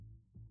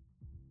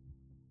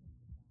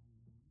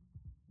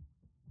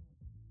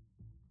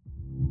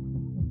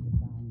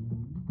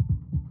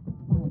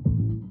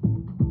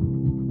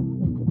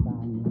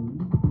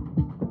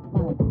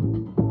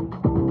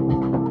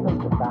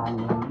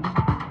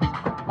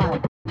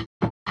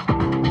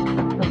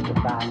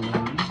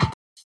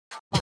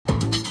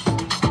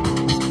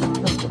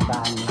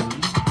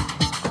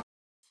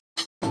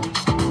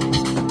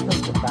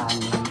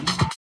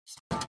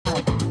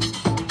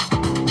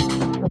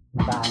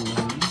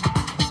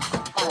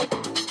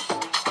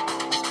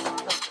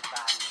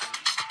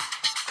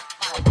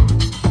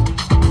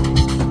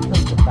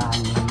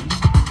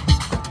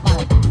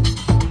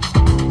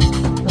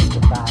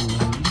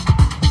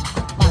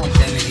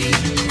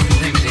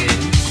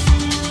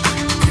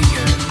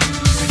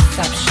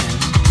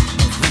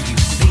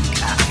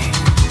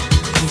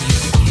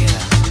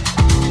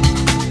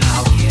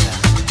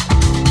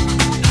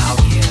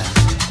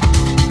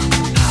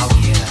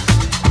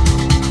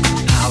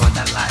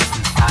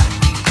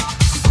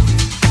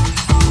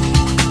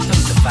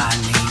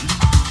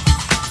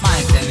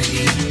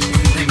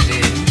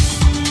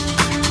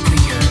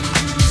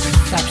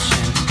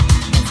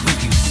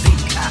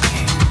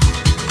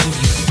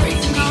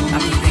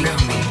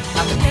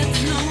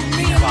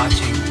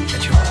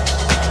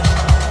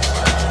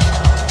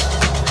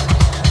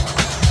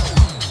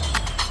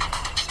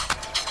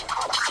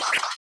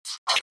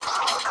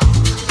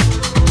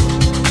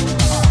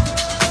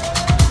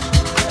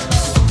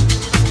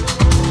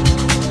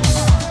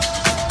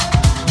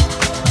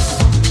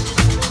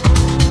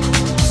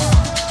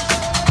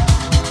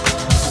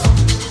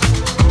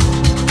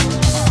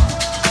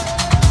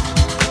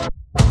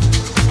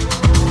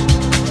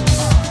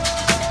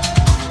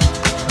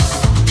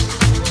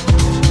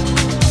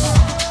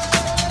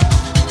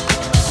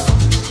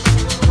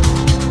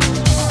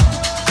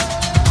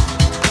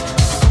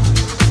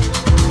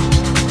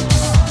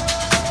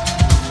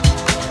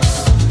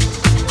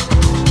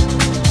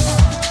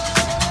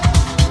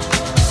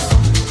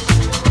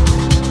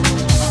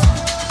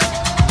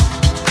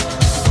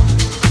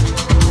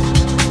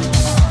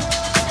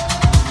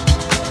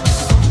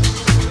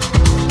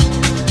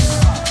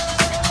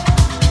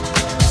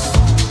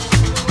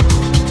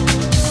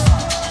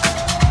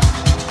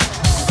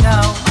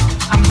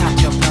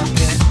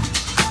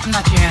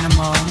not your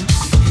animal.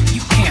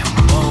 You can't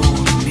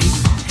mold me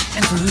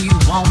into who you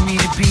want me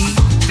to be.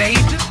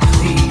 Baby,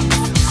 please,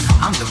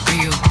 I'm the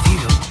real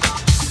deal.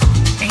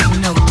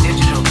 Ain't no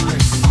digital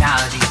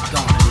personality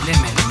gonna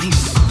limit me.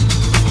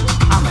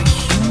 I'm a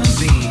human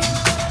being, a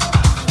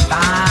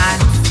fine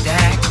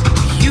stack,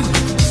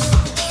 beautiful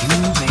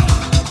human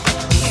being.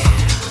 Yeah,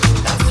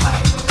 that's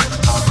right.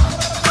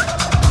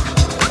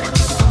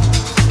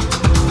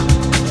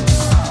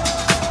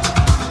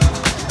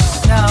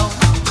 No,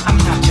 I'm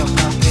not your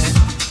puppet.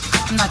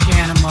 I'm not your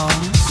animal.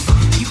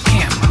 You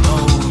can't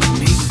mold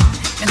me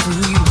into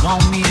who you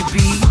want me to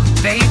be.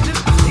 Baby,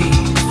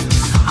 please,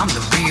 I'm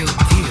the real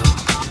deal.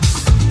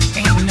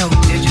 Ain't no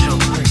digital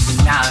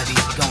personality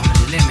gonna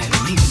limit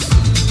me.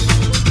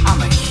 I'm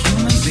a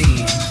human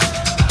being, a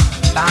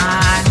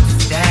fine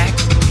stack,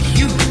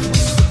 beautiful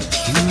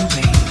human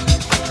being.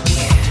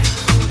 Yeah,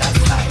 that's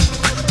right.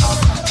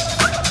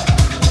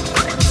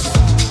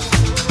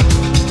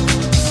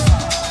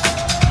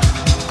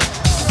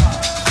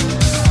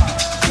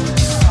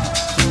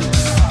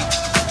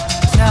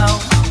 No,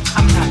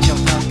 I'm not your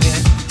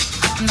puppet.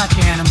 I'm not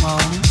your animal.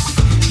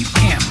 You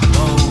can't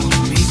mold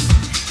me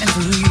into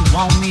who you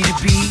want me to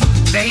be.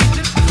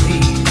 Baby,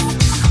 please,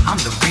 I'm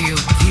the real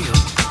deal.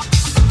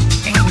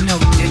 Ain't no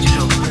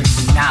digital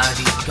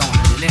personality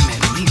gonna limit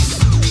me.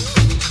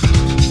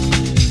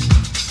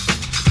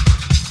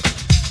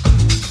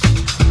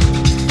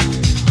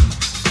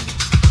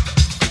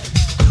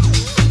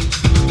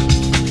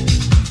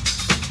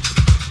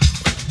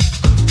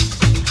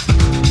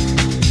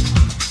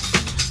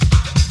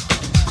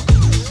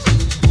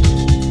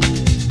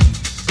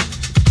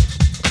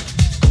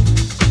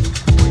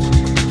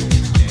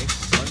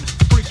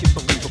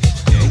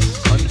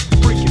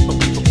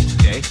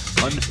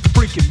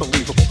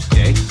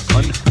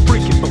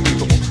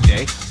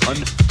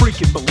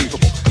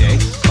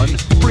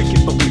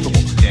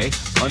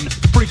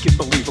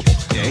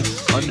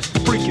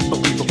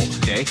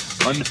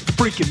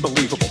 Unfreaking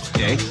believable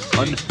day,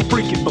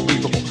 unfreaking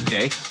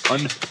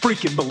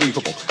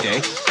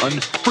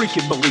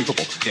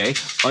believable day,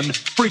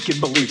 unfreaking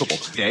believable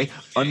day,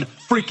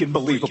 unfreaking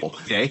believable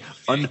day,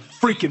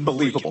 unfreaking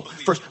believable.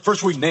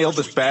 First we nailed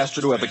this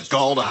bastard who had the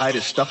gall to hide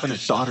his stuff in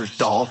his daughter's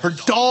doll. Her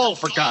doll,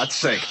 for God's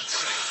sake.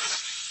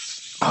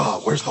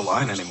 Oh, where's the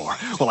line anymore?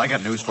 Well, I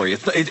got news for you.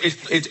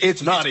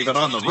 It's not even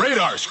on the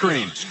radar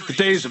screen. The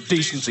days of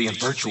decency and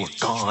virtue are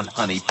gone,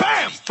 honey.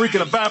 Bam!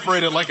 Freaking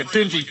evaporated like a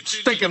dingy,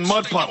 stinking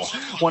mud puddle.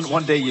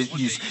 One day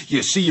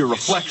you see your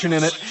reflection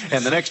in it,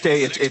 and the next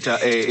day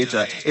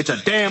it's a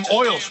damn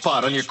oil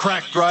spot on your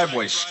cracked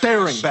driveway,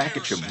 staring back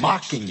at you,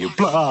 mocking you,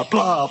 blah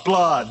blah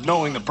blah,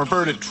 knowing the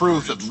perverted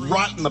truth that's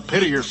rotting the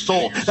pit of your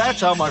soul.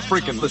 That's how my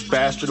freaking this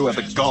bastard who had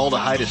the gall to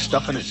hide his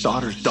stuff in his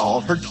daughter's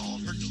doll.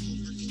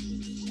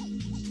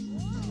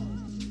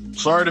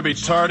 Sorry to be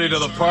tardy to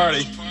the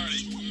party.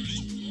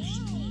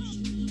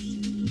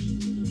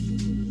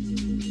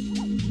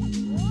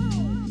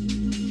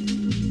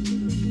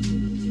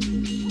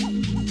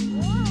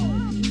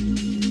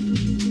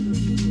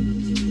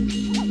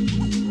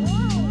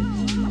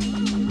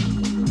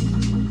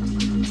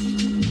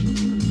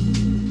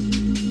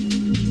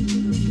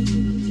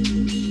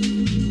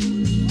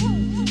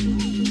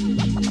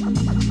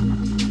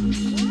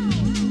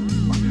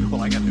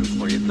 Well, I got news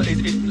for you.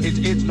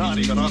 It's not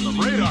even on the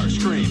radar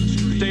screen.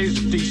 The days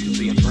of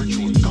decency and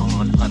virtue are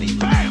gone, honey.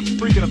 Bam!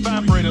 Freaking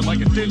evaporated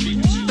like a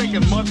dingy,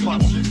 stinking mud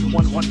puddle.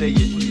 One day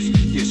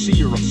you see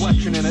your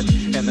reflection in it,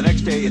 and the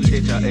next day it's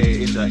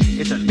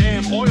a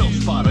damn oil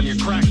spot on your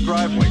cracked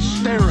driveway,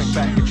 staring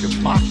back at you,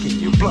 mocking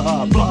you,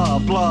 blah blah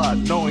blah,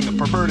 knowing the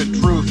perverted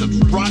truth that's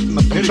rotting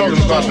the pit of your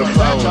soul.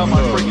 That's how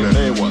my freaking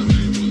day was.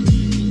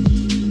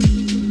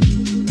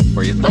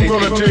 I'm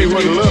gonna tell you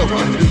what love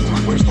can do.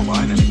 Where's the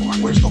line anymore?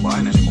 Where's the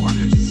line anymore?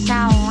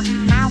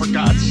 For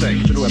God's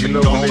sake, first we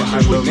nailed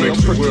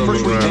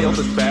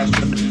this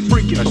bastard.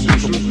 Freaking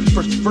believable.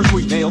 First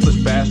we nailed this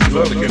bastard.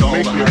 Love can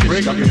make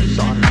you stuck in his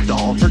daughter's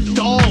doll. Her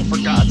doll, for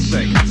God's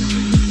sake.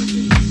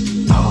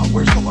 Oh,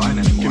 where's the line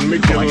anymore? Can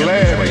make you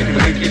laugh, can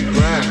make you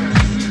cry.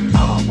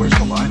 Oh, where's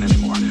the line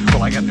anymore?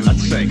 Well, I got to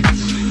sake.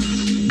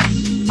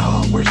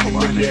 Oh, where's the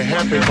line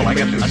anymore? Well, I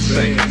got to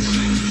sake.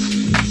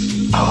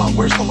 Oh,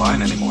 where's the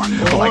line anymore?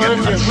 Well, I got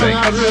to sake.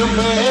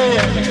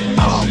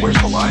 Oh, where's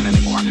the line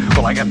anymore?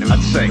 Well, I got to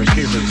sake. In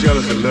case of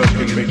jealousy, love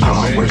can make you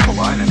mad. Where's the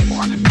line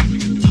anymore?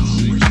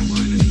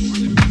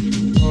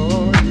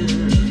 Oh,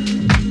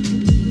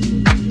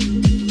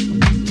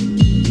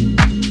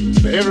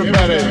 yeah.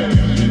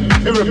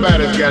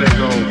 Everybody's got his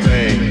own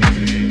thing.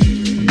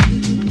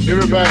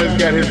 Everybody's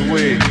got his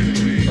way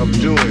of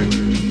doing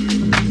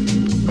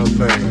a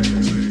thing.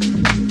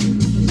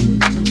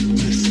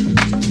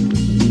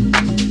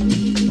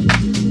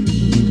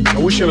 I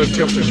wish I'd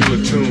attempted you a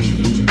tune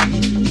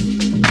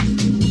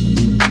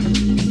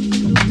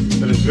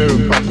that is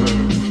very popular.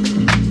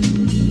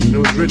 And it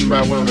was written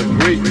by one of the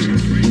great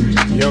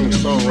young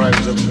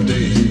songwriters of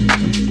today.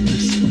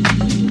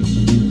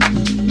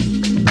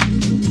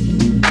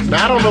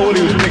 Now I don't know what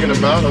he was thinking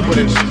about or what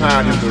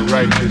inspired him to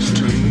write this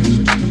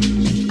tune.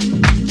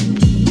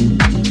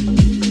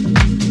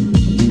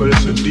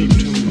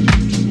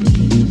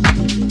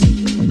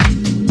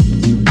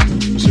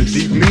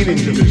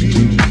 meaning to this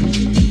tune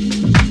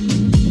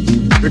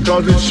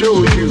because it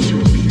shows you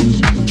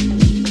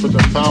what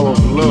the power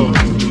of love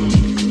can do.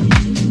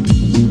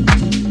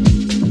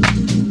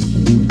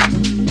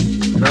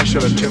 And I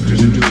shall attempt to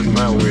do it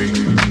my way,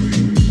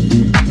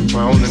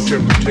 my own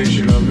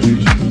interpretation of it.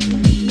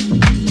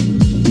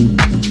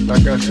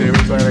 Like I say,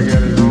 everybody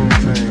got his own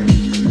thing.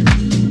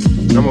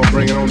 I'm gonna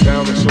bring it on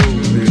down to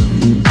Soulsville.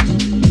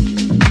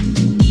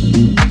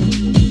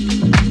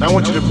 I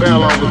want you to bear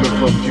along with me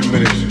for a few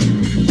minutes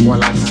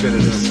while I set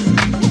it up.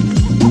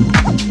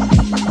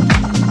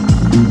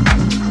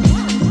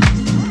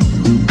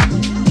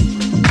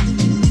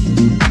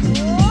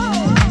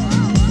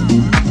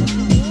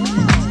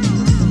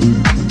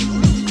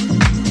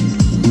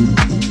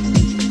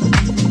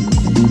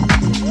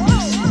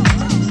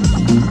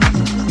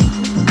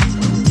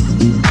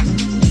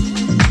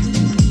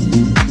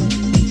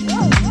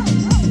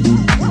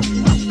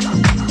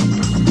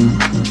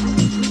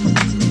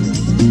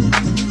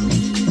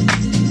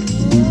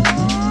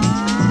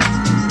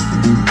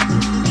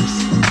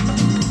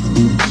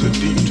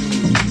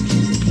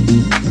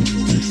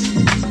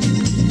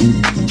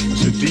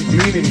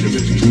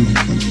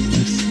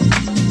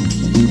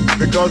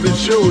 Because it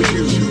shows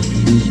you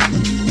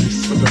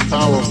what the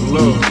power of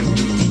love can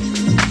do.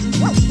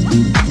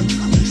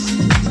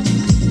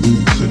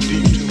 It's a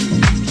deep tune.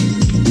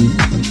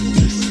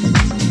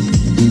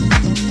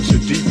 It's a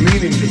deep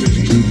meaning to this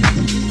tune.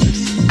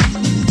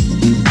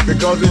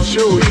 Because it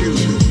shows you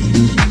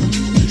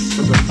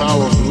what the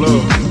power of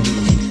love can do.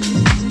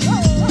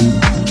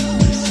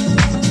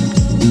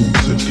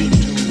 It's a deep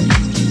tune.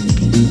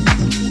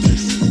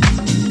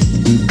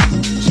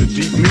 It's a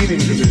deep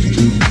meaning to this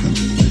tune.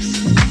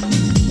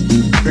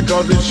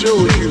 Because it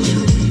shows you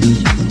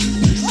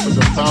what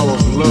the power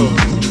of love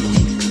can do.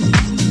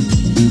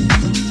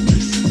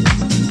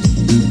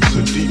 It's a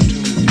deep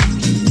tune.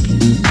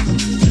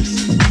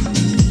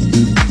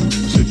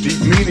 It's a deep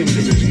meaning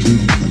to this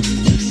tune.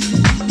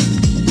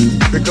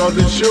 Because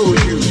it shows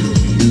you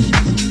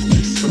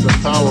what the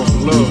power of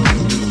love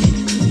can do.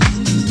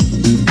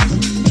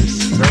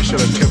 And I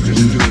shall attempt to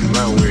do it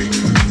my way,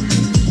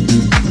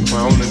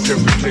 my own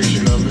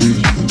interpretation of it.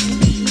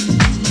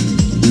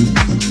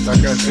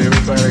 Like I say,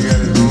 everybody got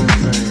his own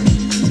thing.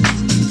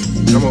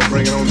 I'm gonna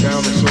bring it on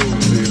down to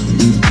Soulsville.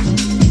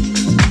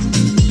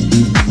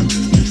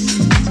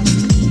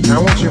 Now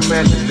I want your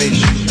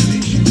imagination.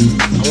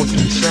 I want you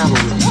to travel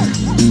with me.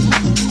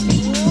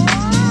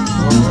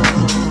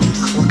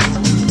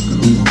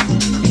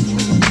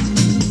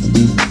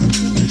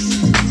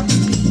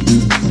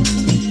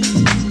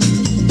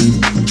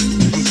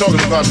 I'm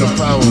talking about the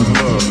power of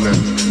love now.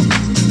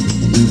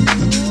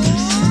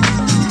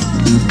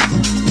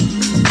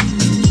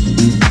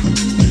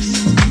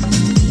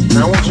 I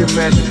want your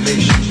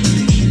imagination.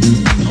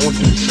 I want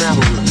you to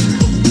travel with me.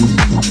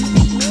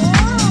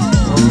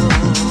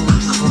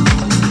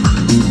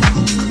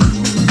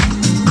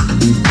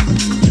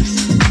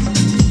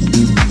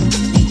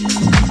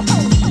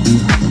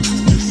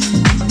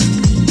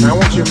 I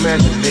want your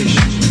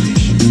imagination.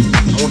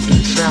 I want you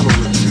to travel with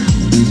me.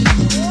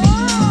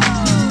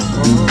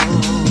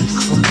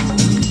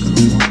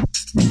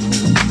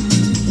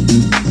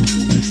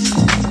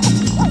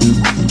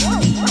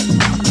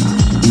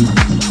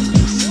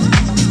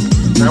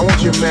 I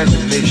want your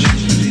imagination.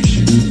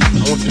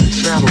 I want you to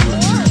travel with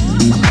me.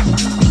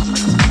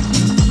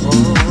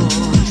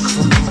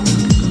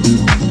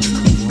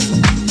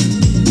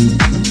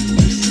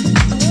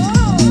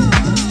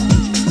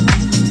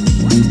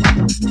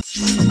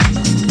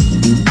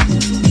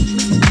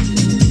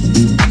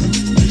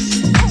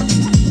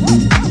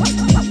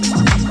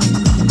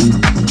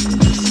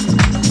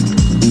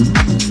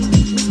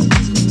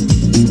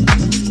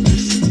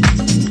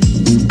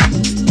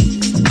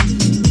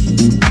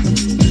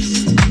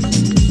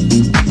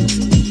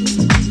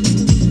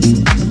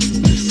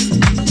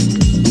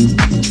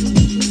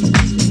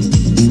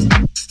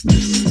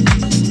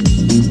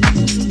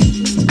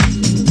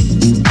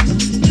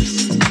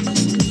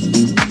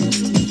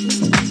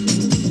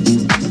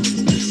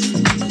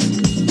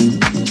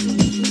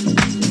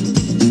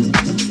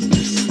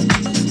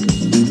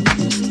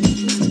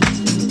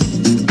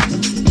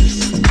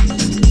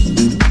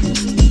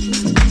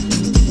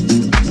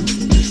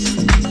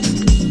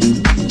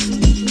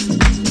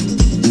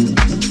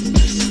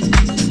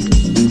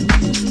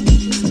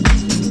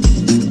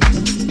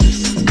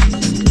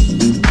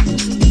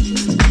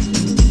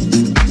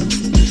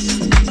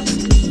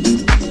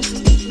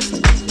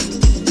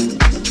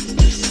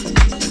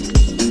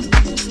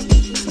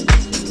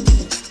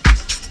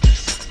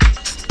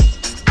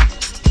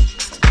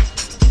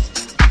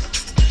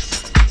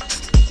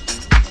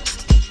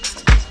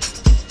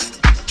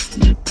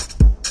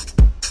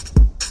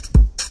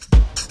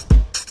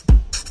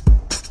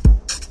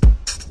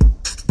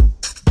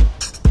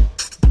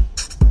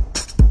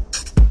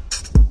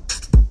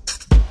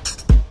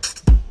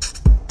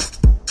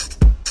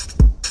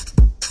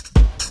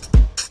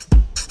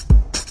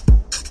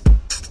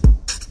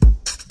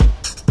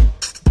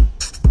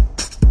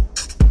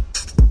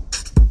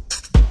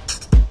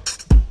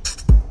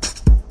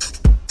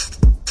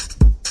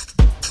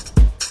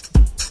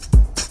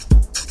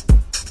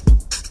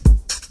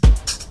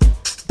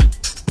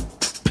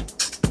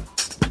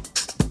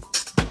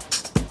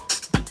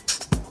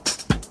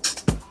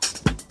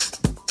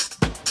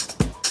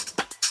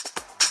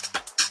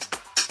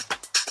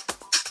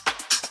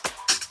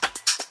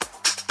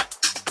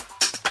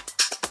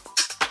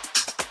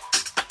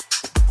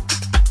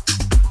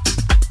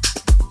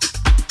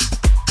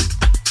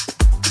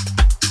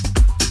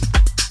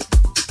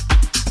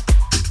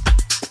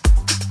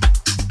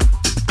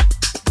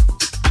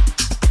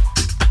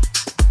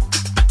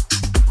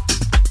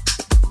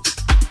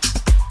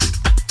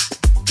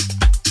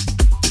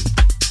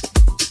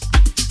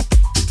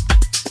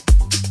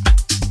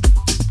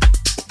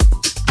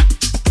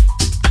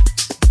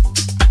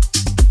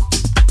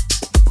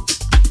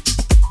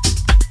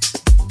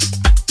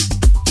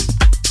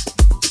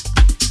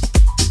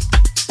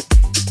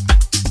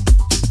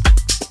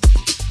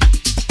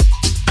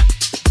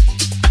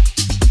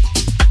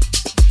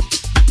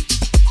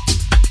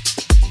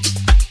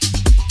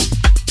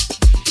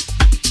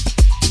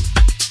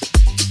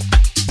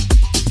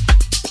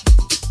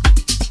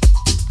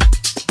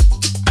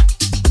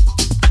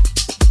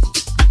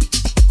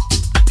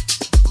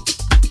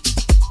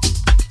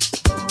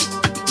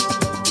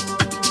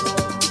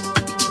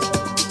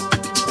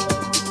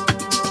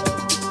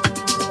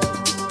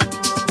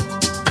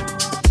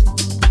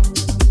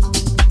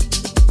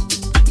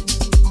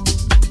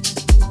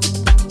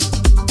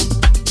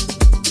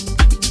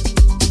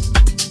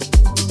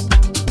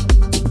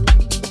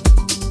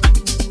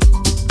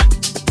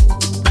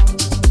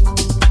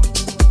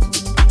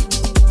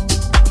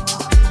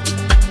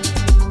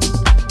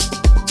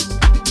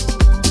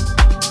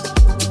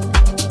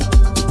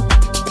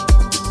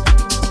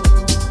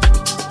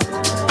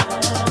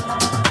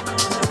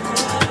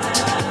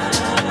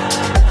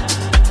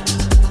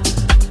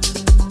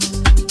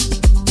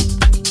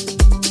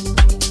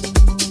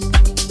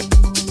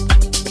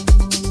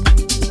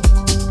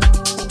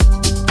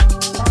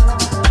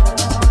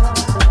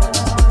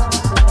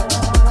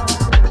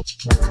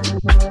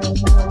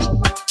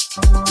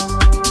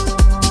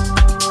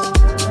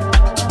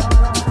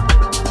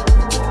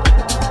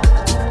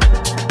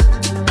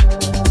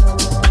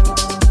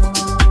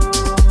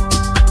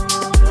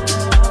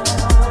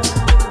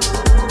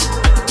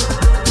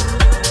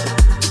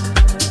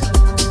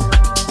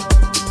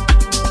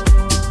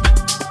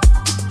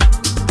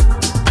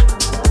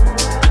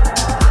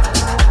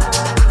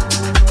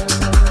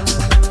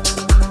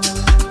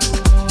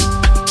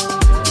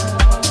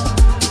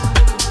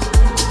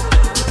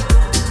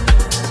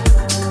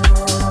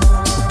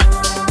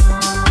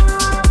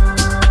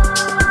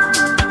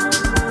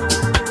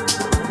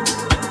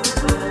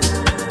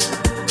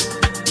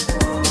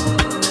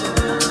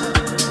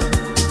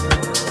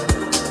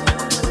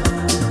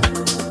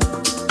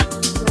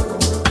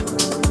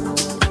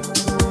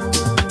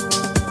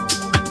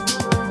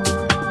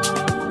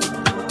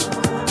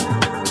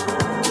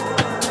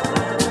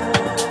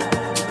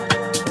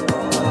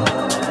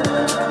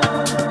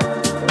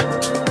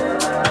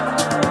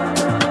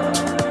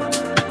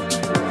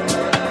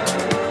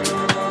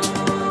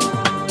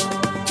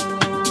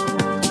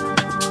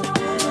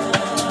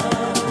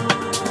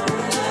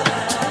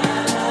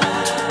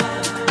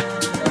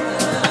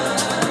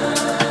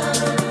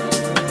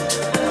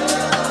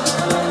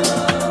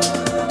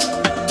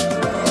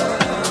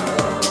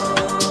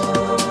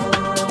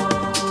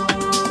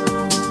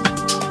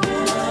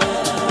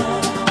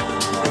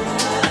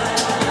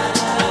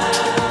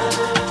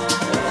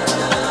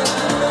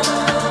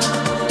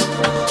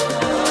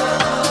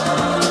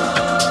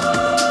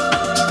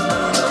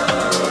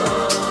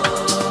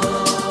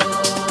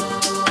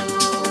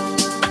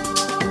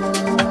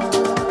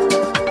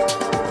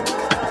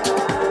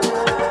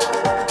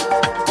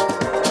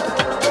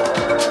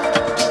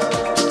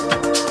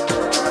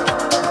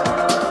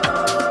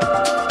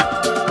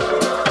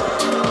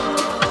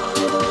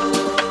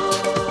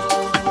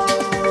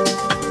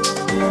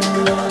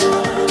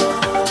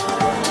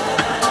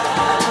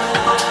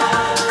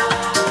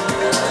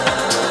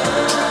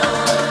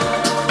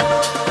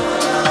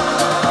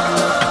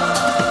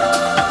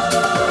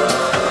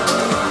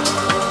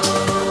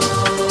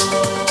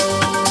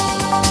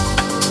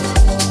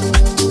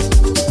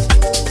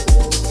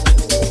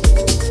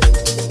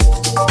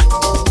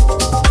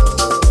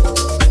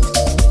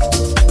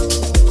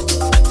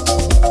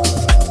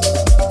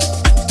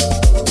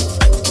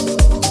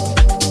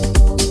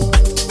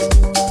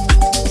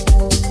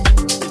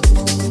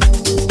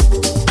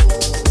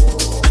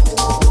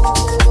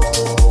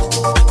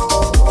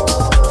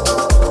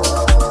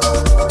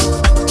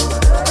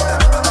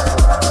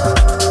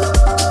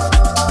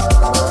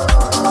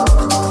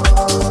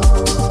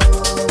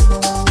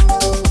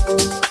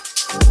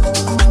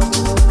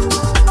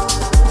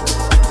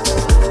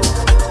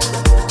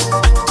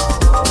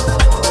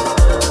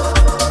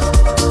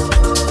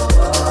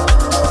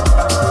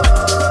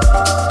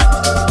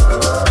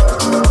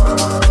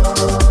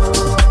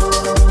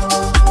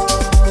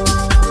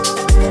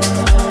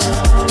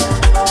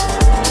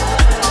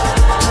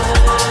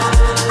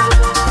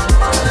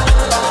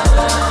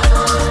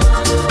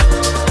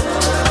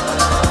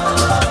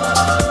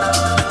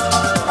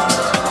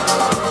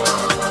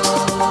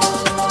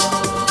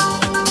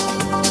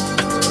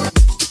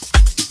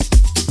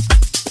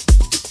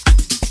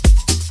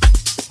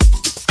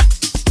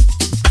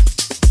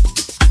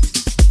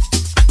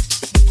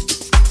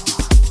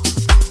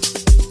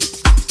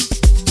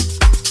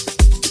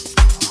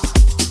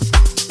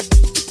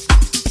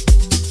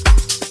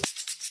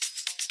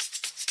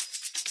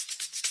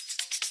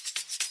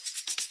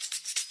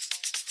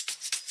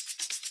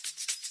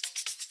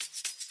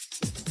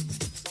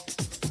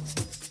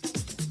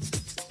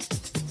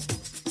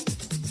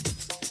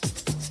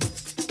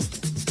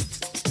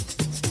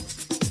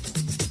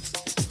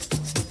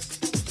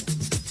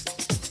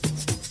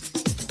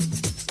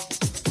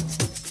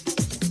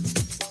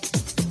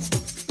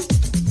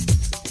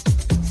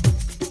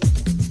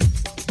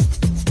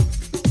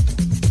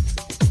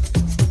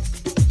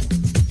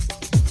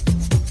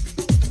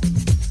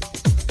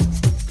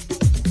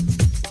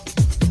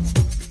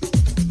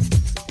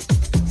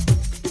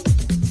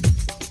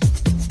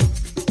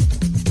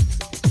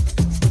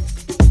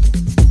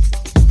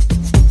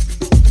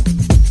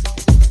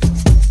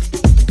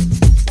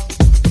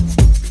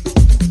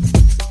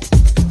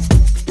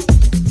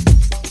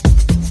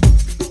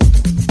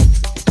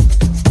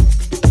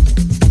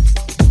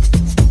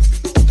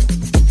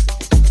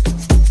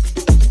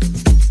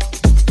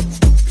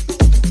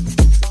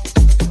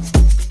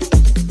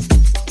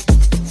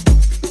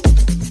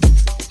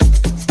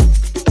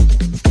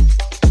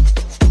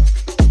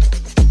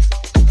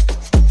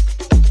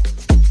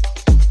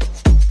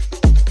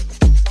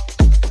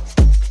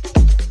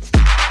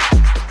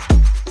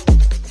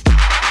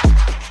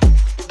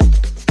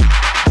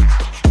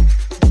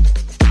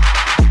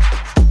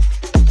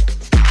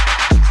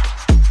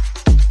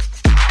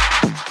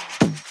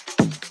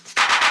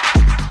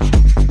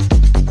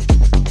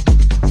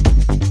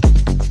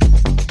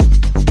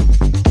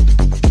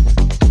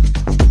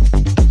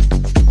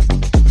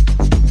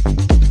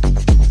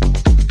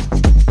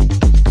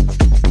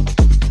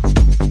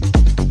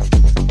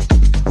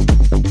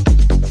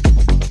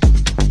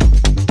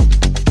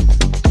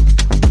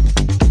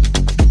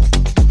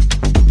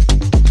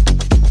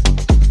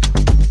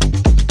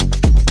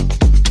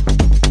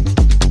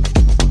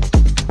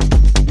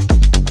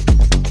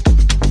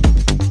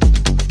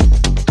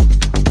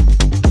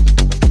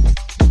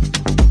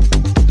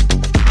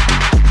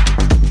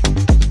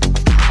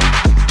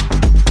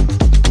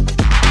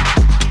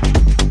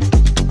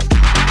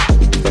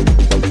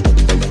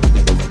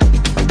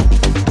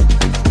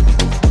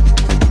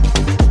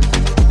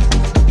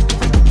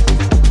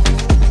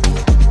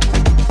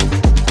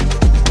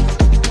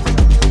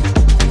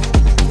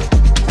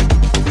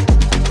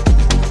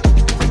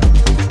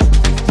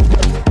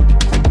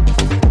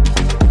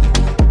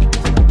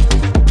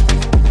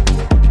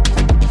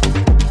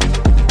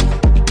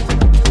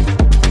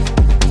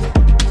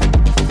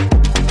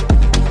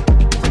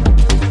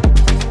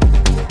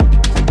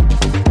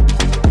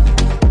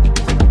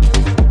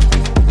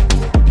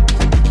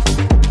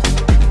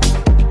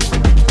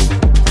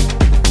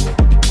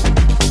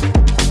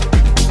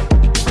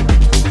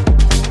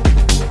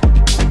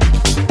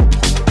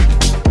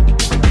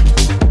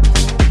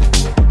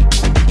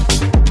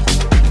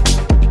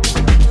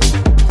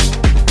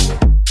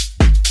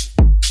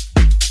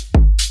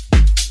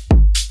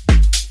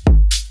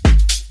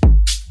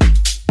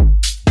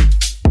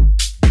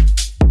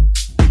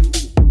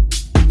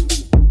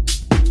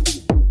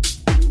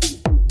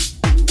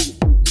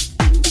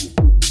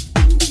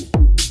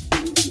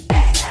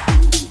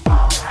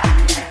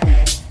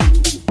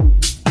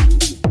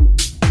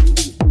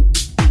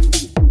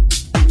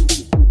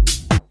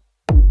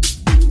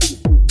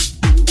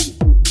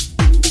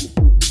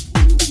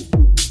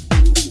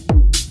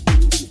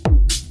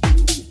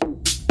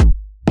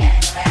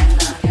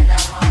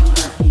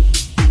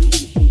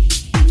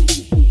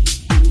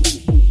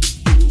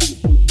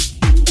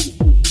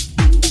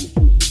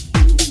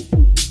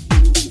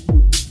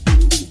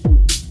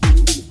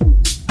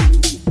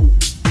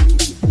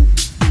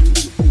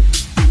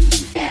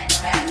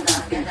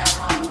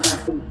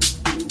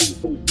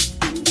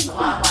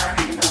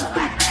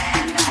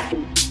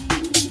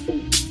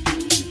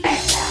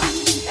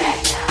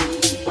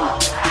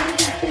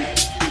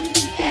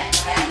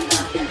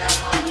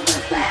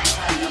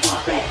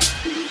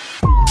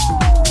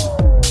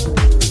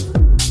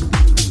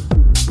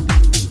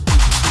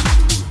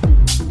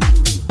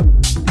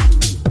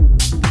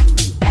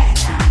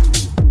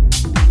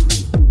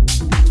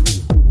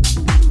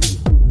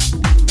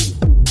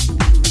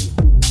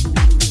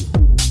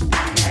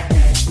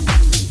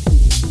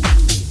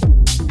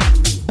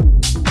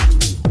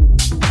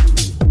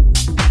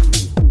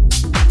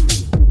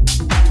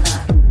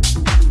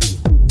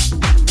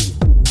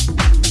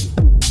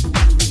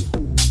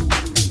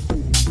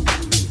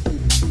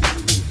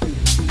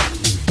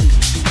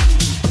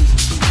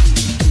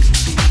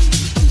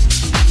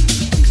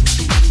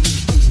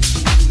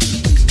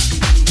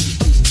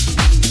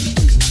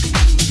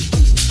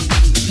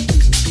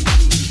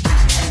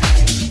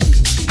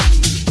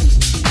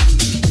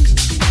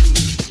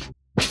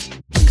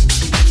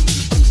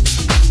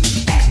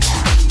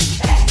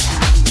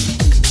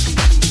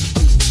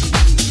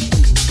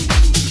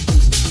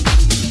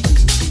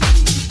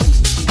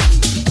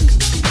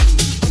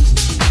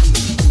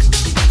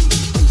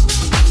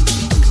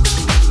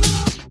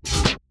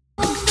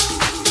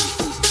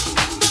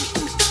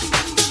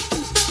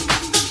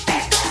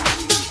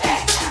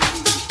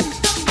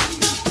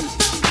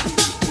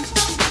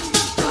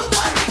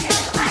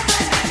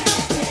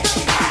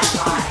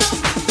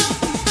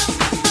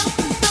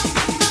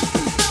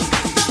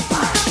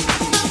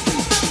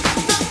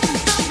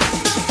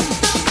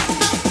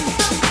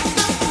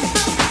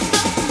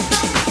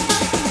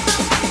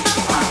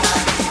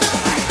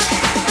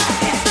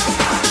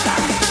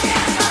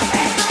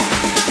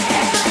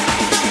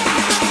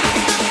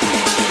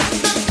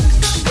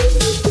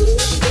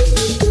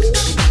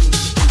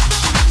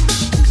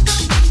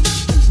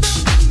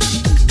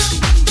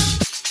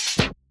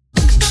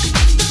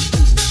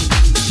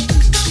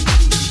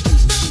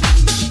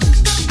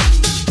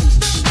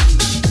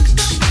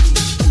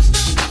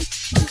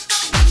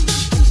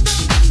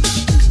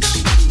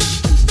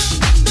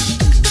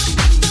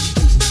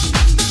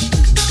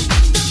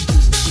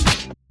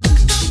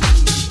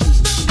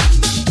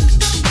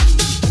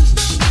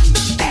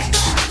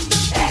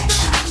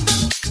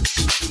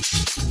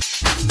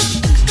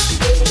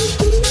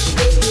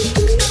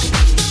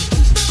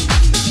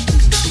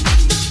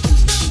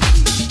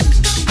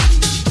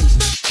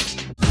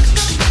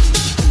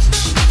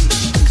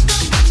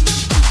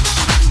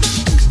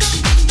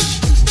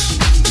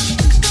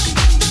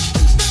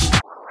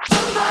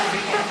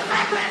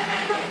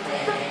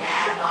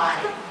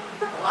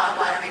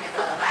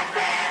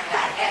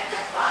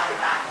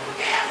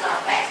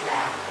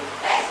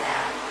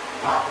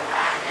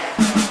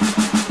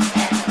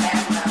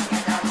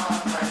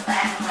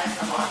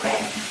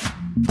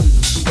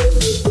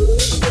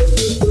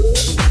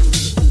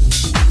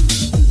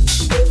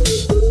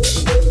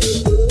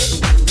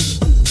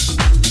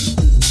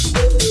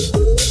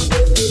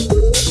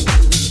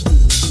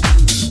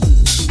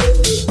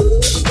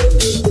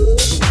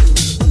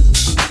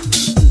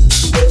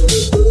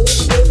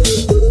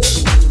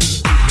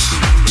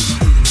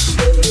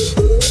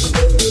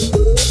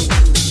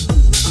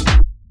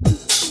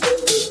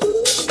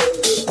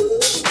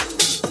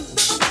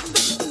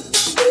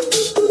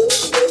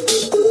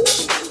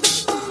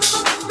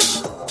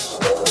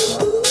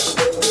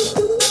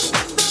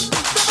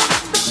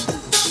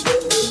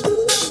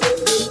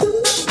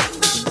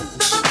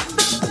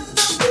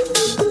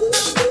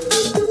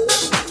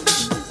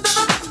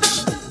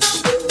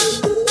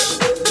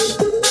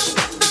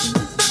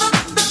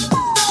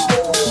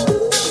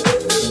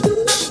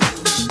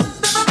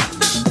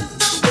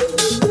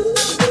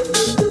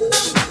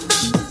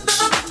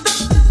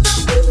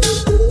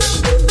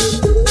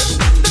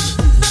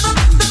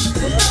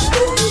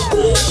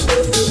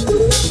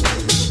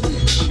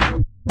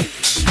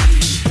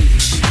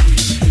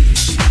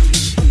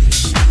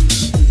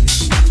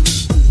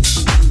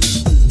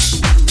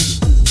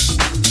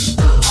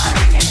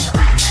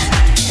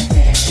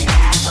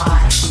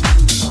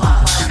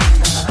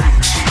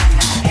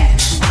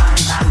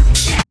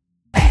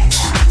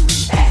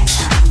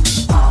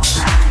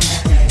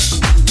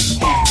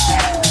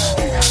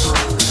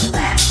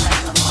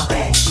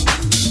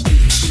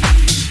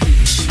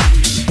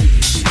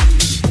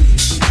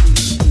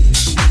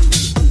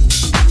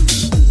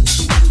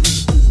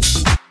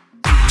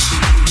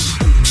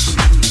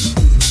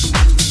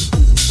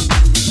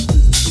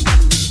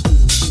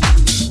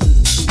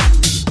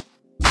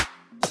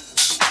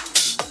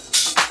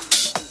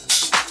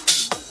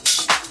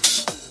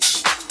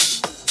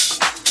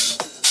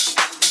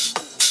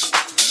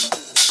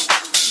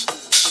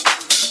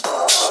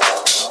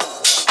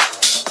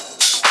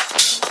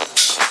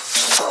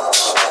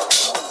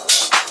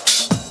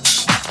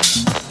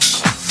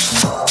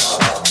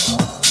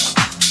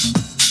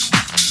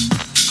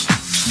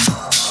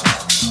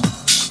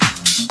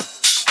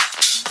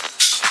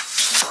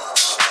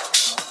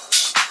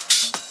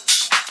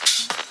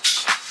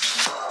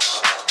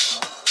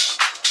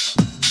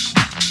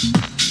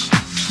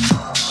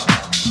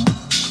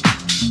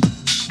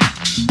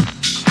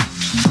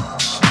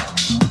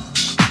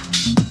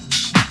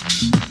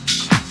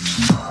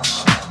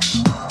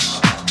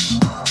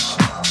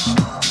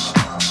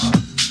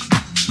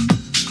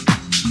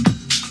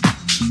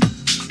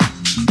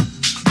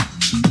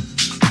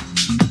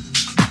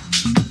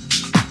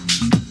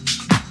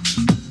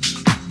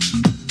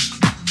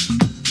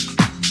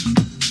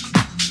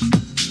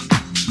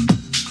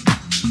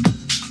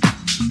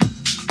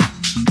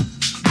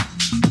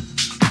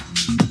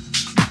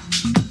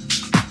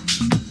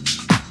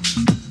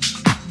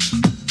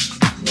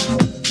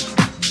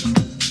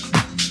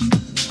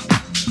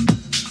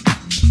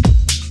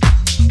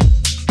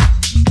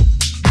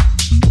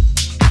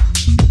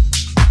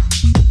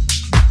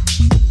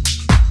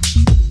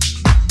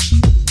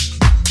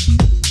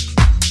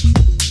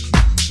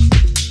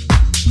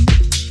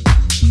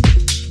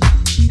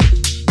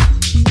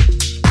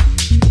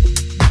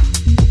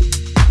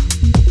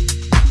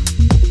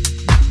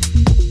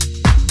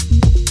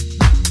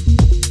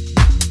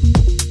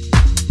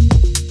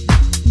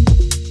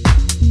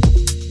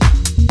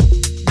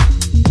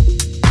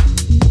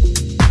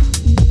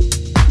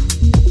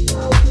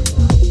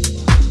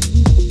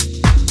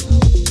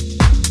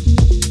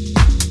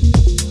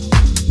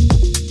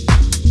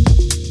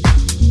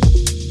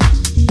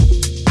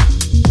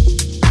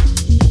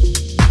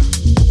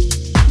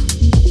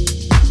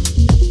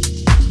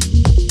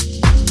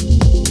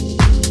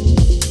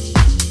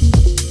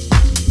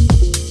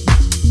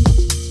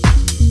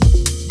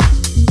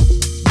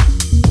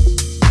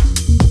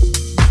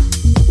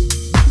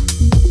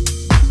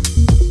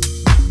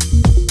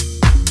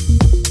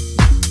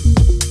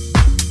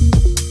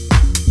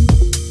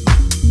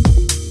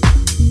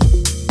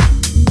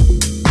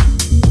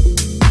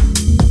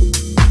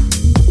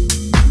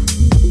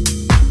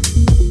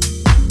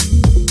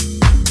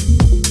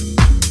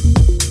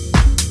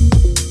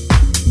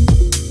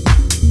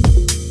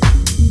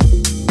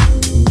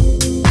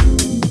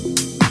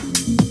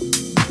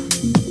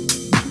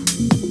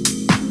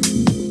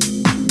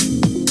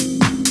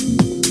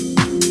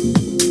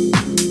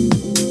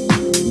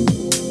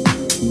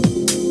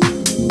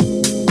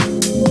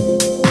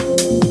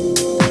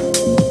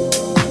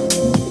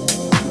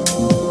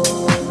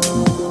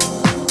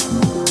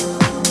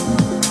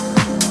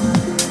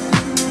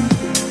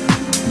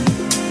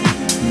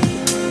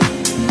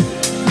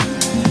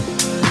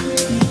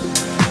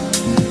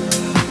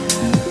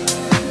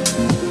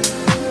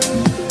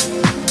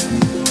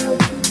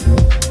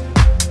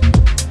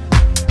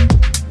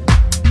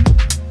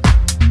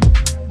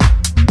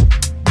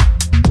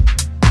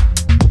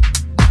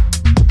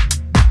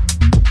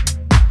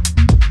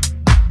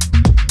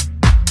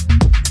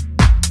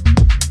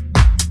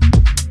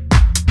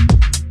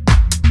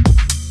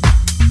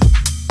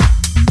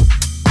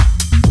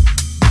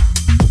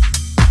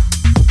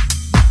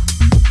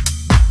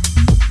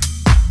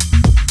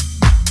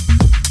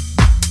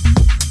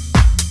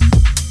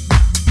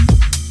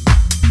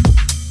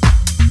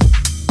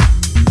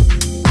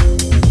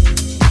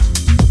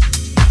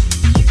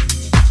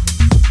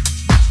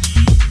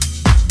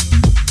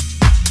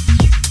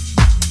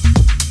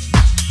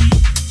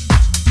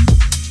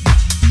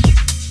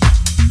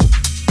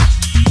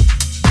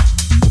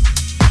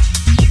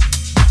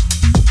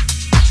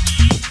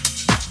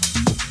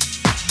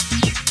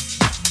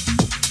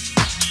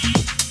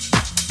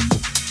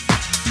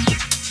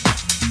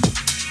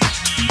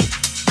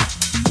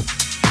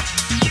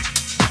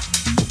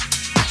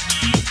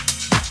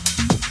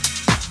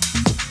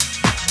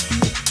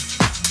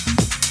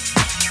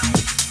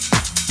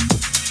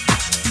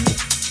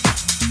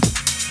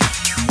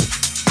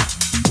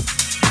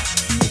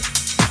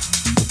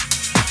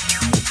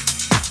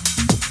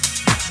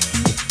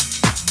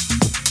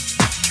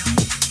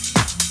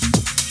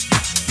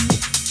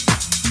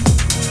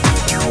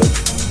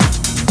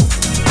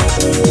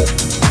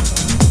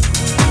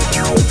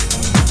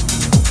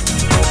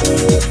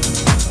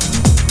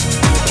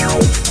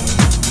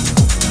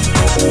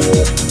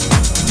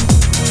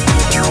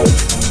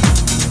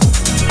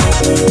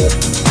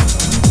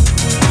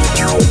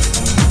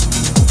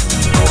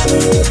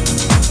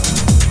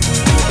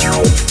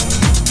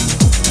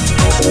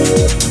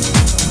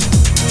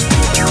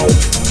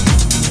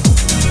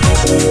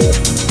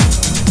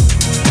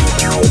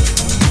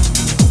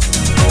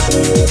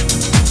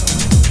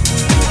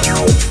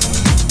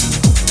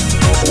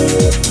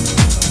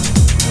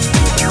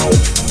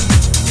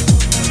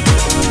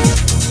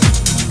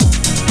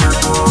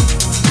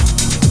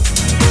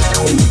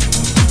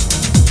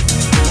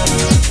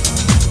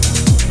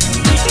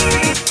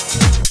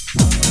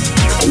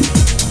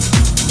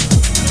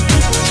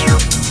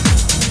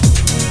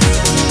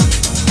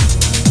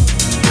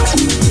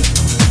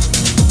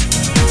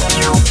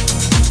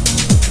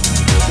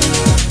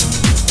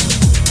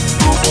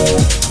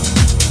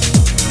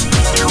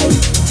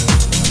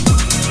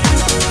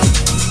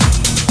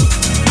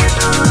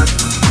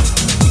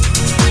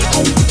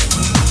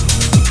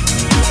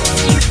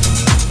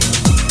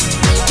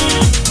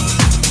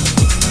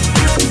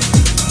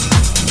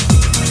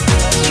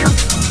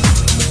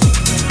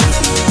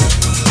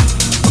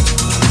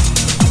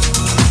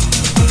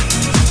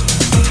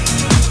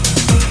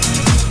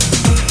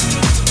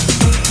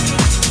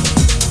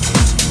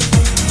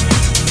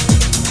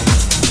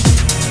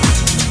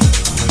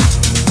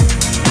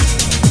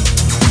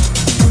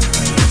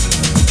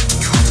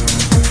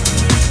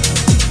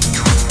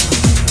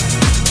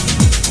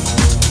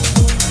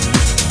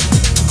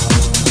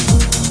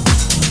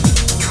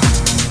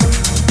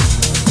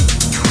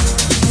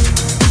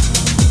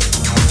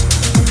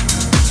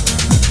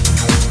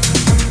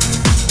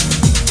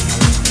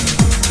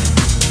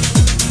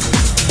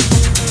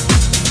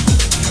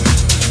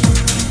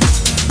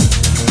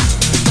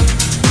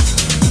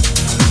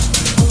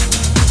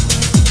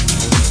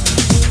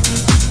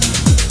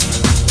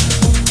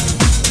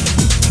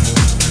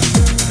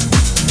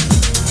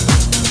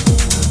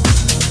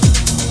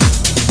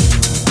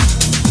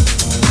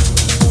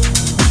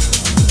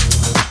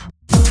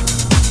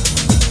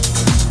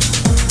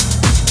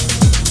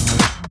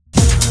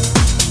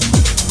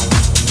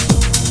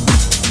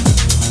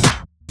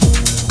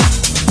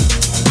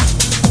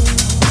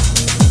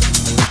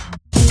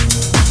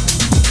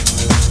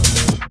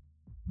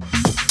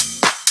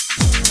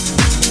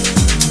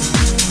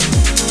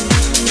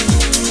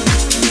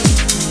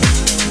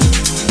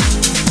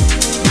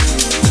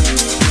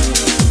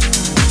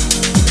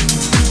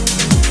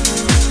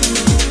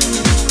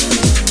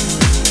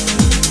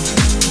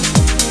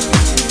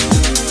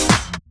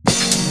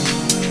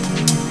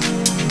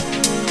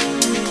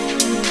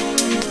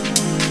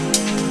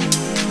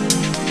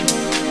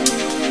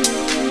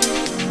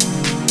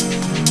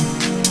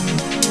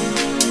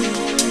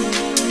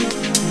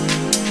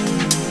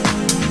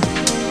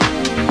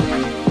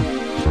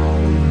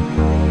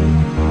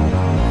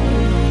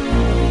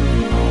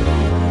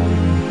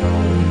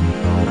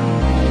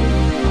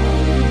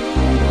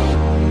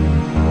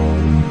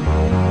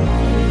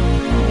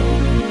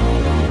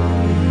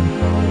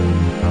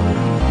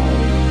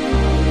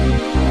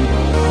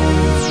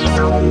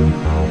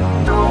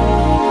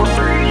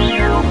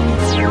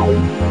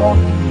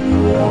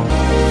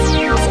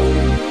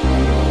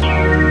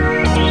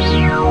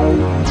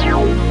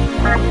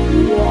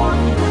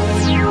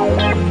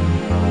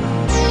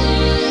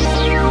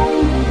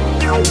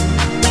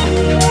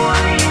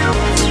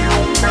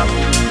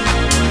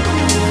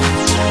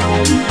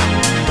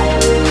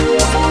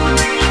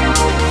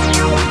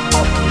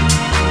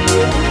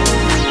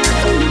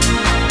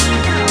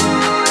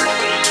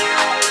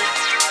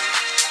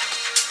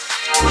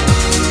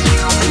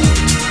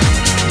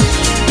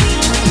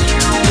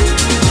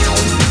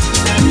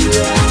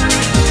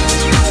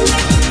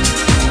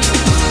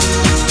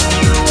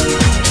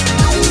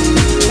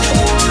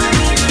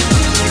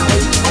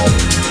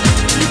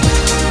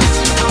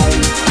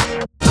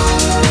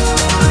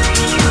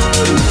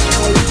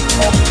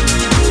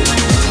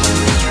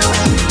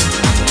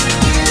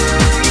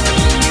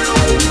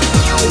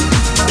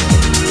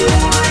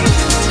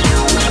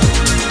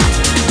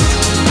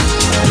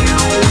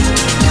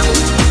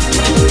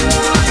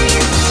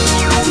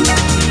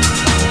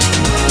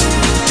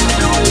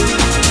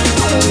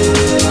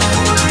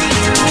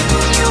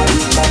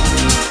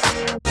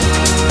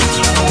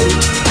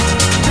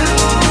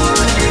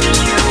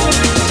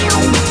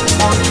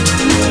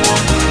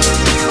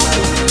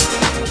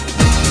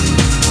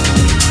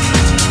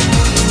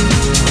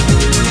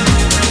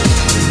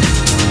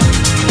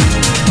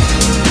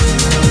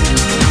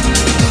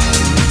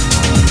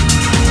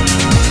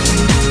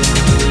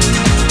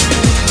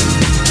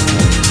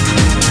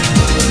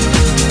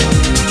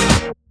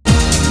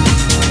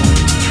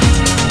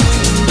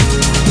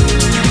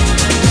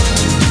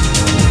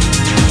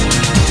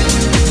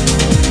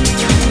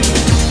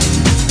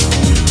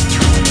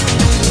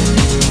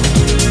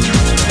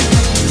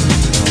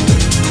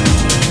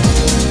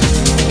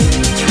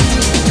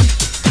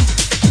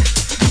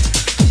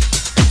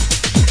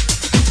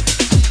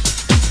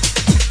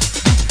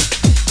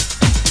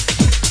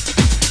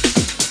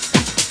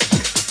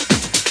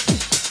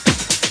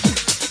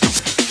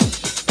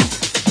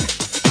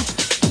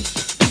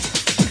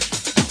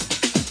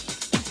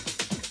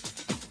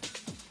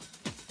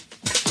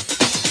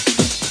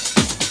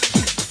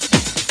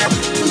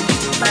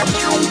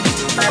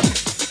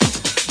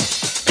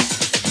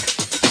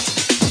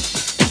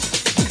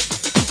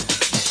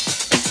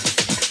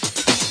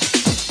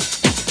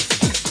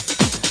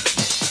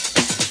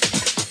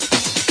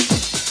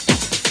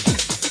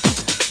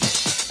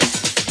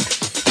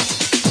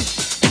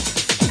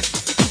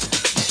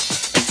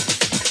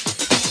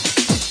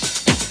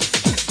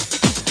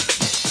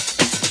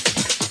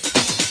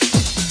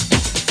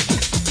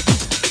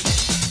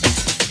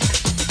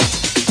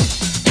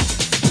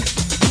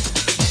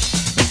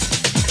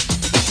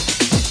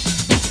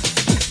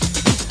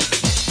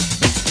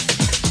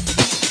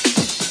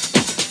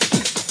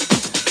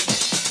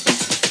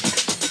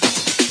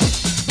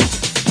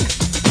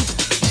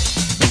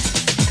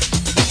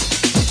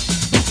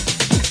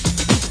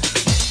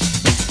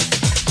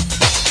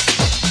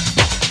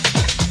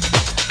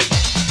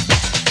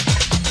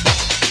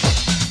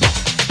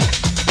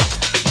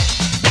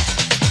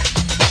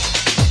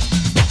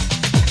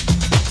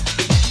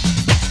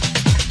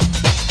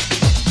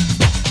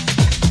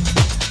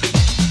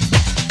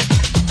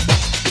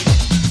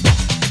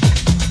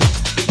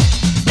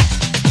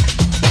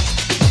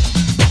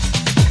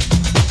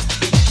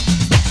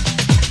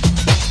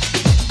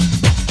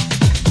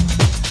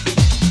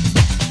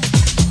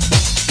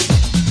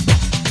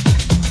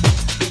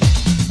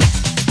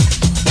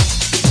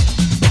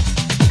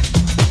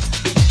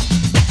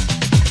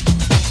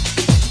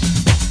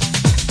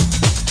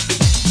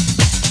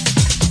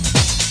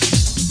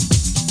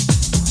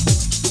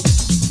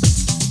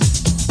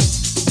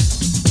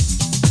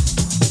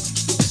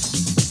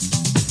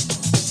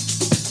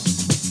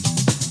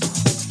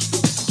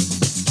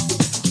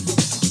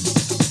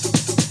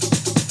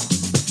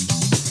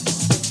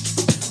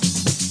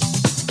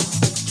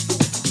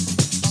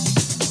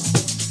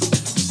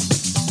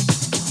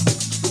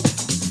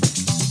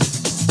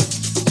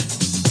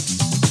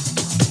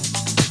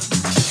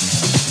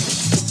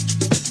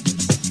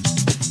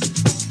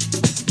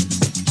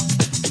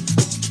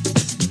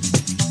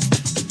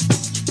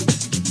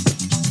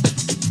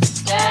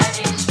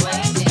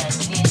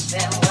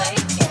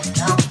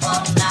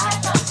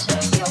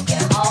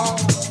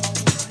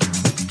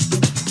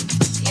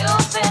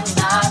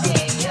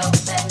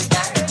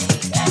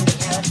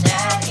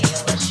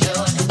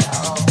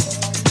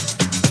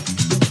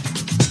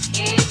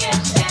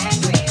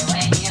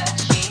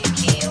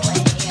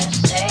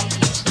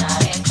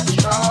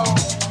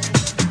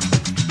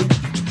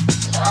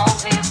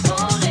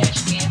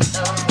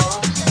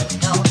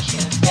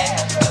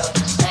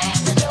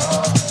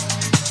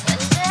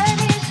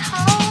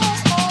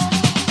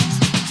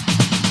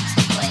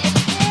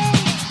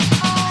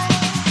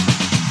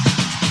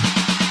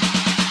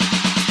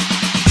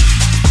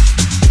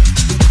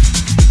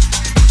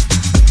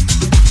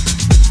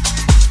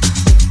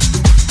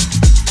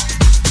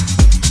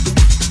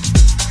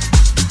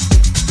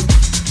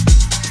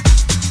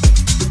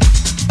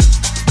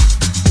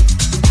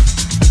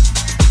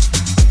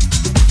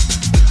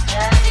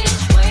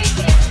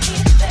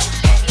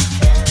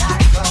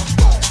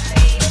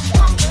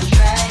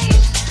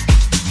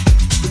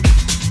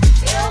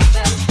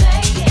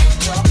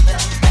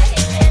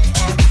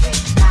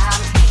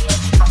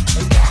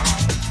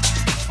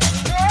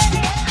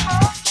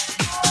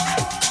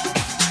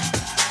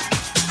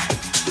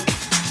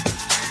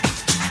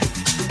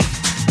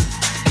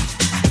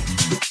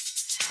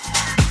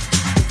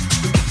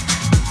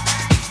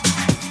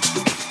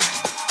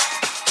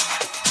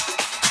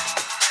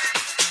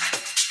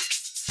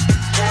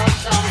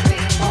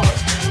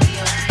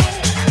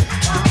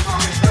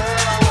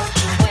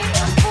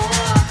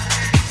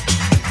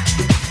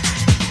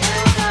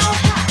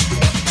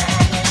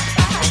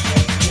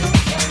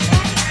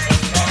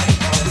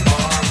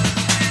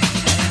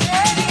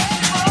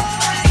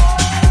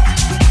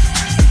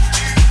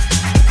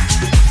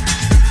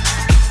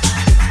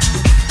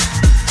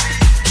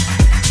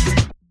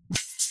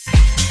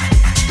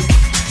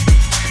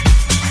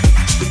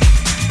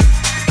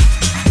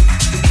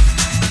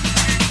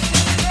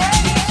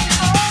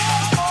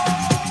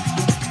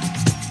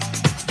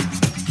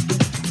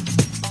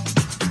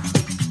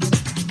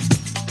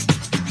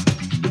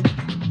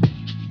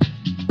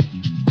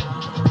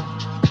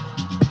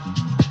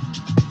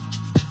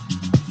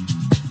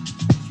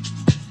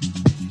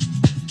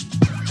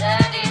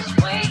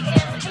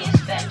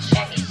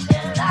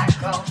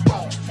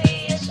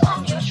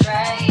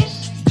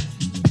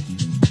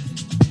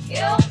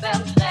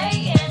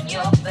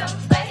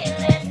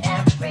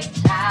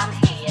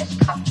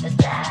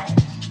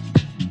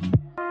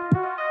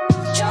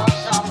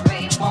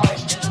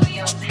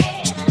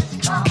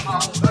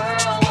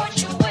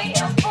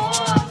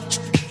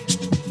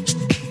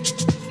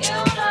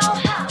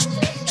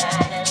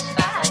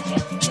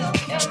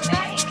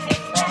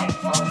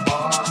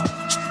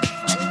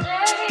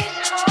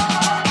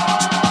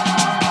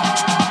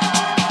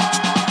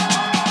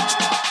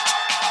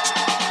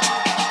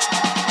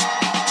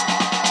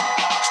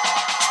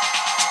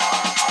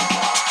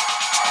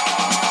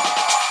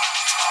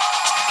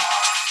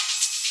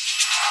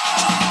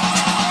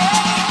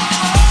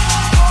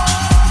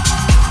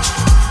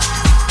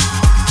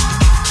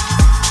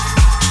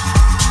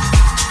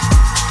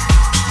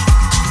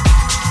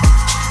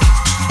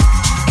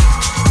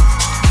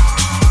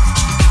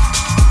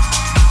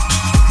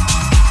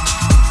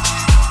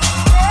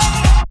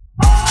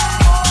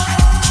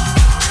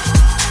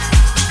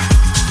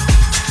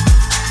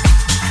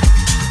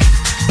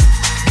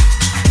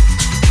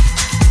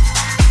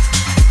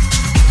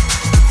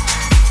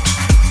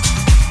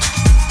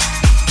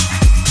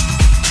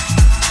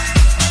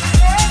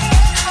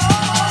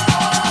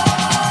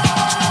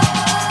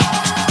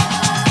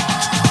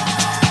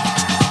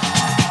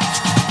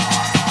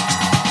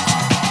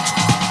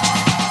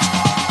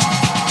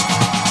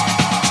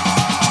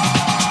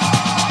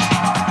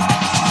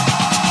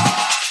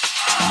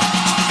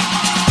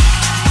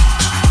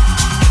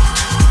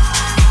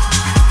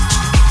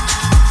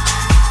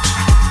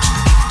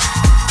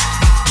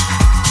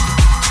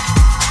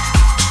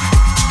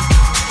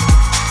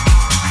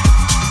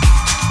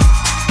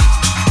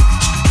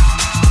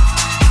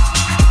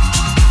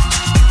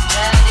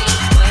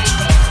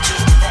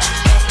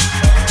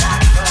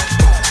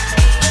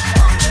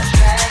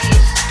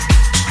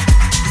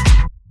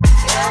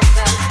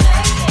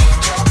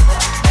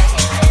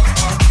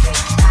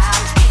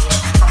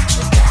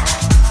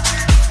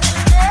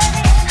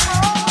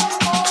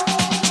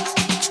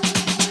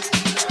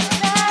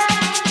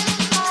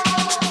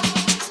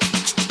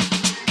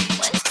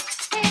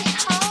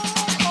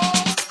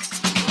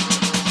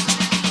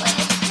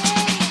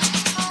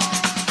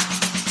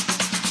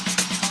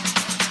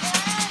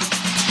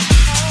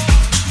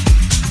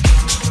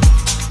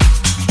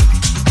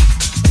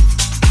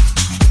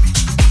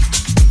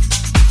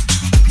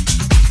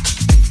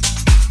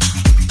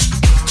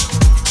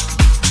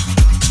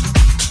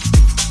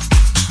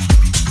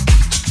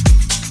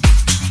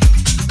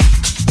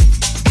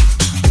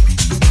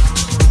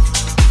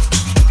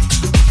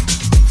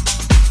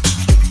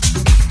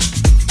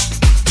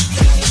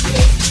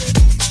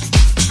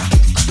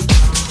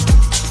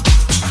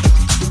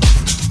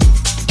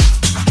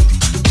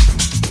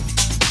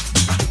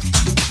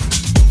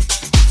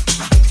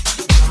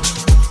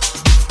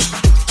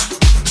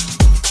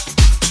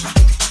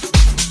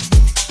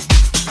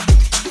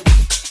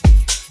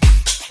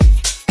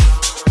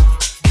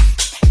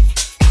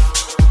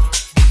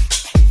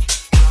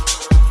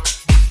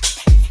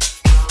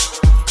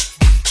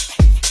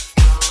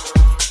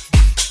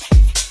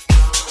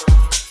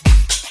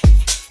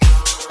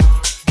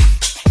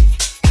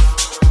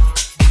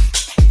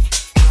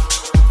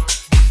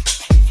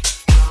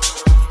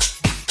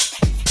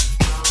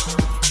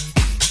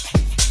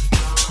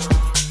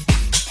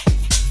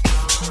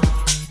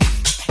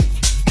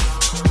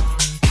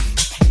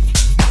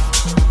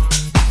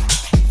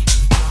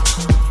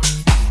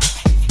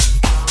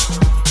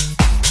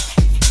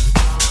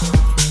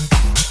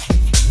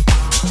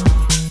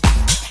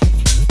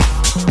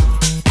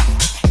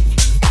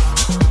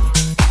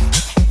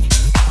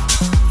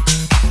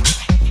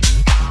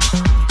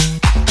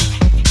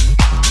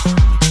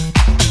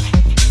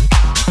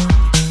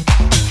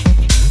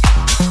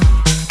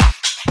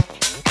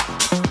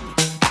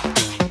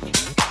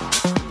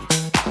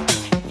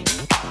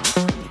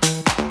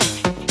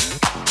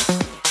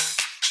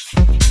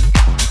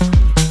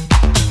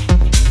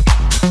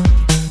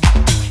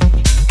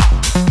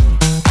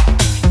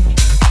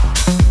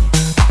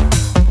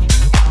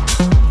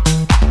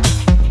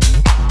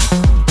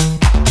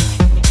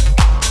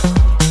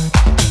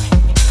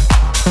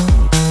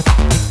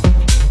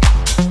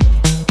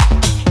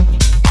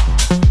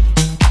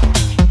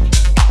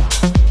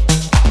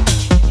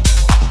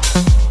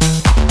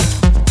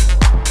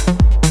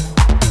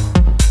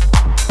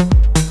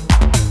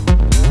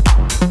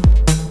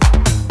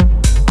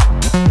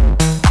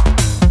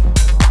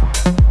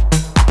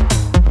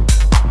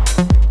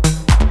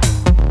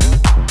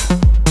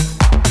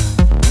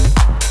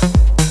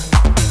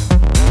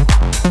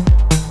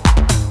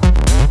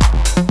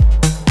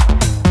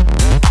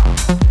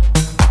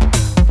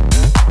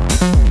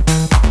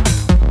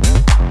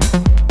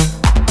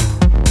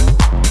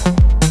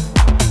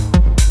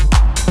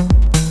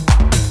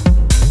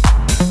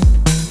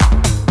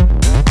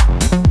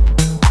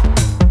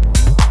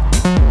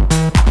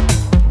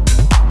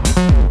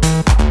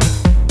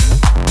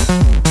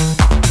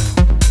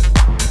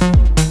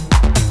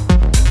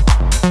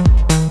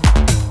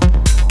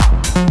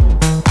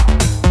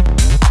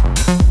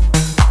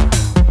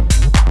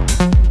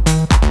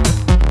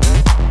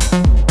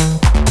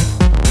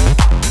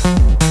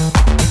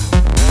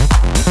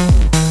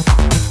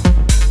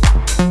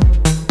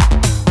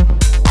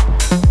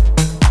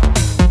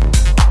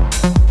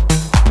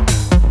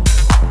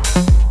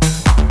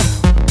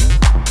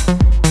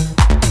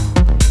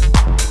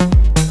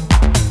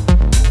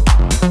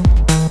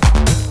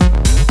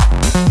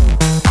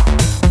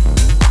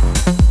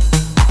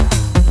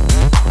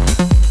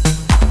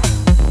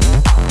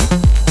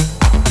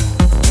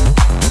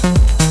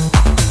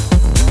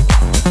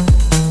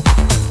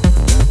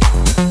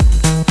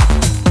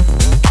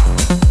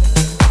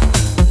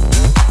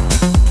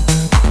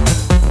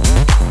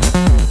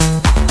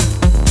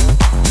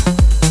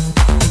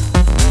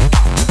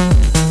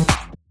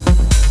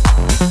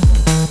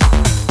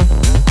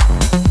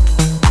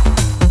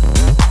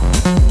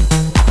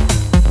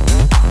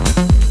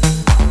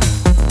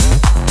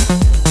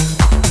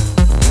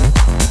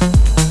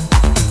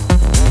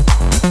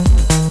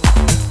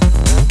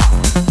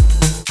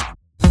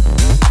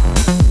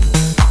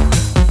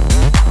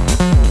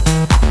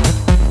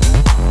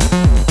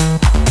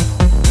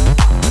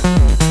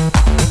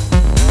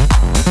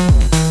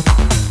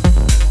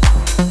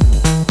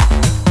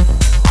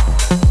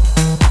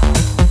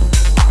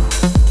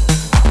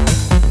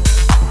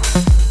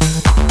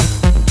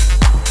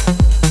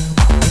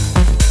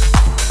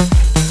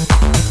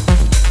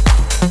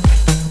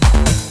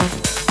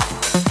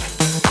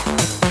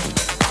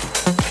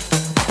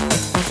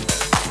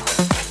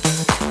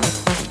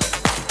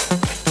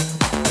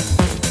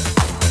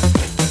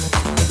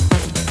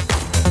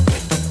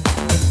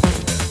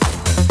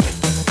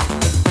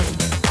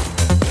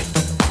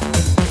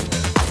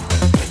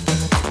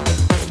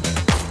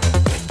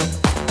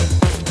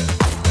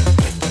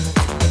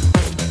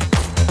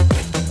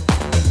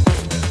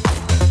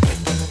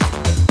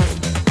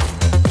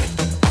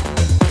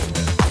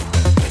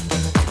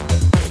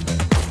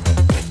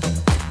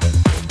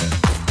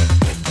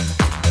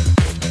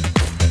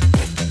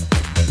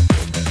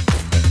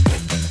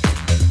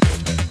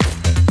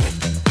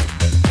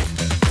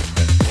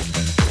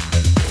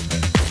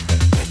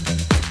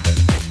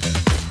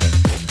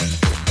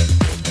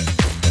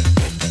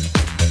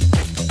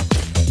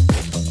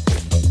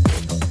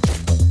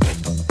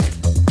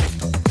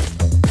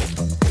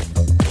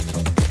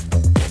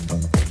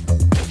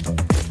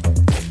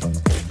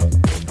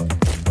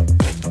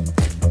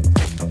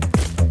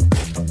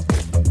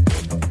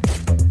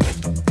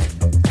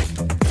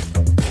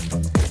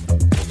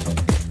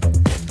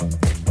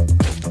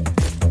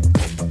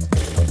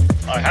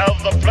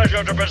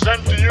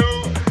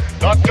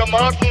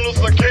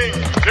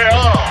 I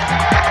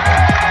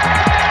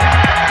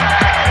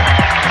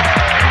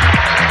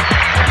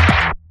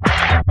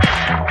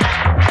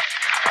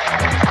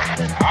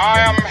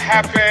am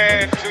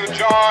happy to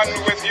join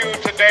with you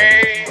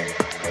today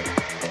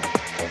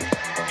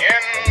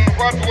in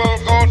what will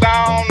go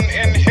down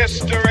in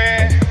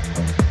history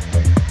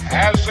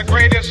as the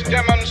greatest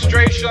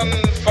demonstration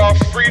for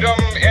freedom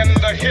in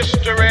the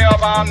history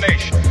of our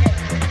nation.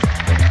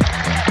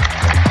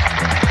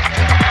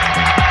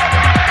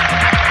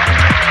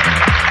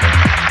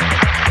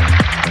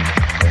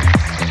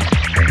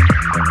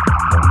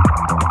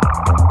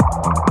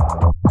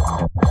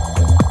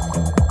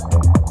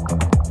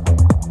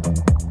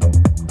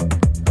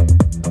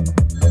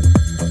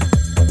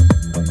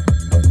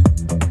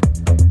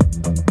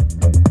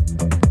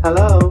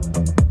 Hello?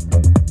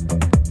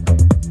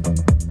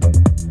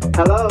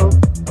 Hello?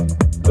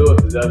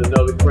 Lewis, is that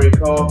another prank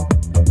call?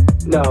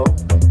 No.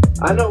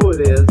 I know who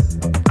it is.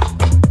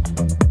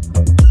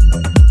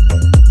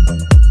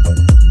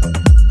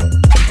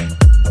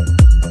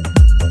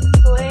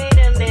 Wait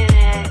a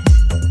minute.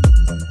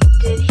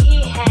 Did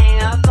he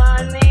hang up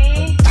on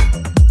me?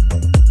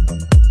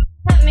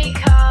 Let me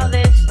call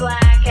this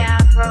black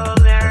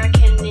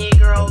Afro-American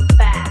Negro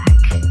back.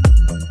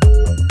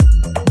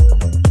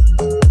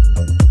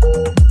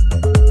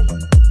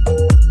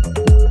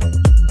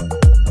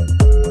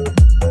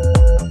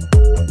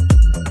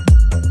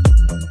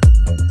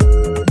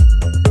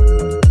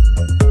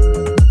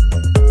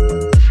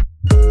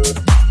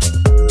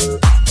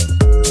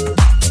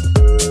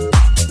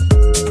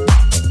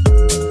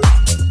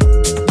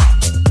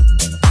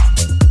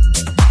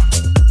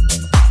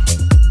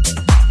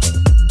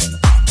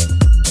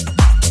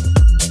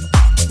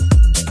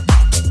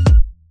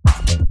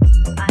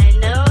 I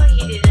know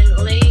he didn't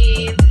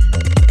leave.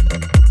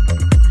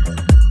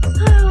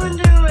 I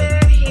wonder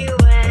where he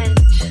went.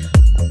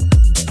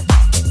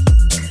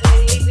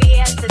 Could he be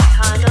at the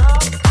tunnel?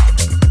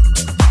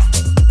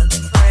 The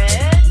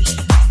fridge?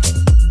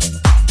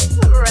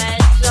 The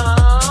red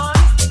zone?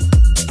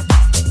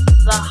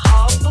 The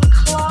hub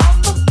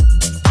club?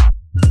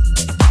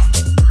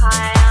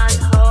 High on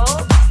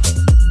hope?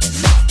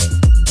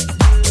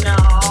 No.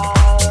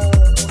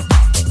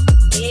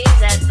 He's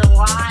at the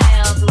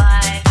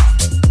wildlife.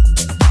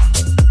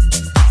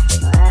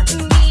 Let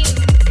me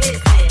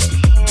visit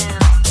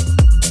him.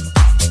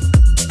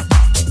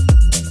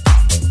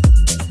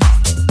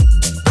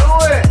 Do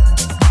it!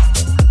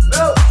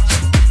 Look!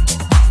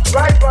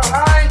 Right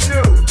behind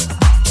you!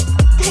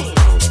 Damn.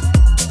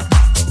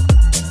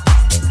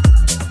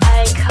 I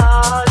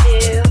called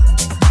you,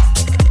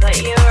 but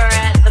you were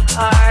at the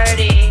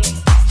party.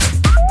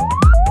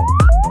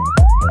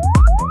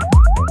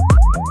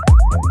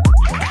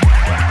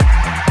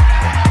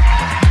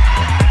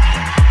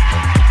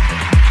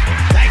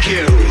 Thank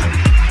you,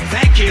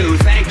 thank you,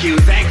 thank you,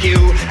 thank you,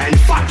 and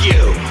fuck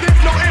you.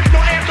 There's no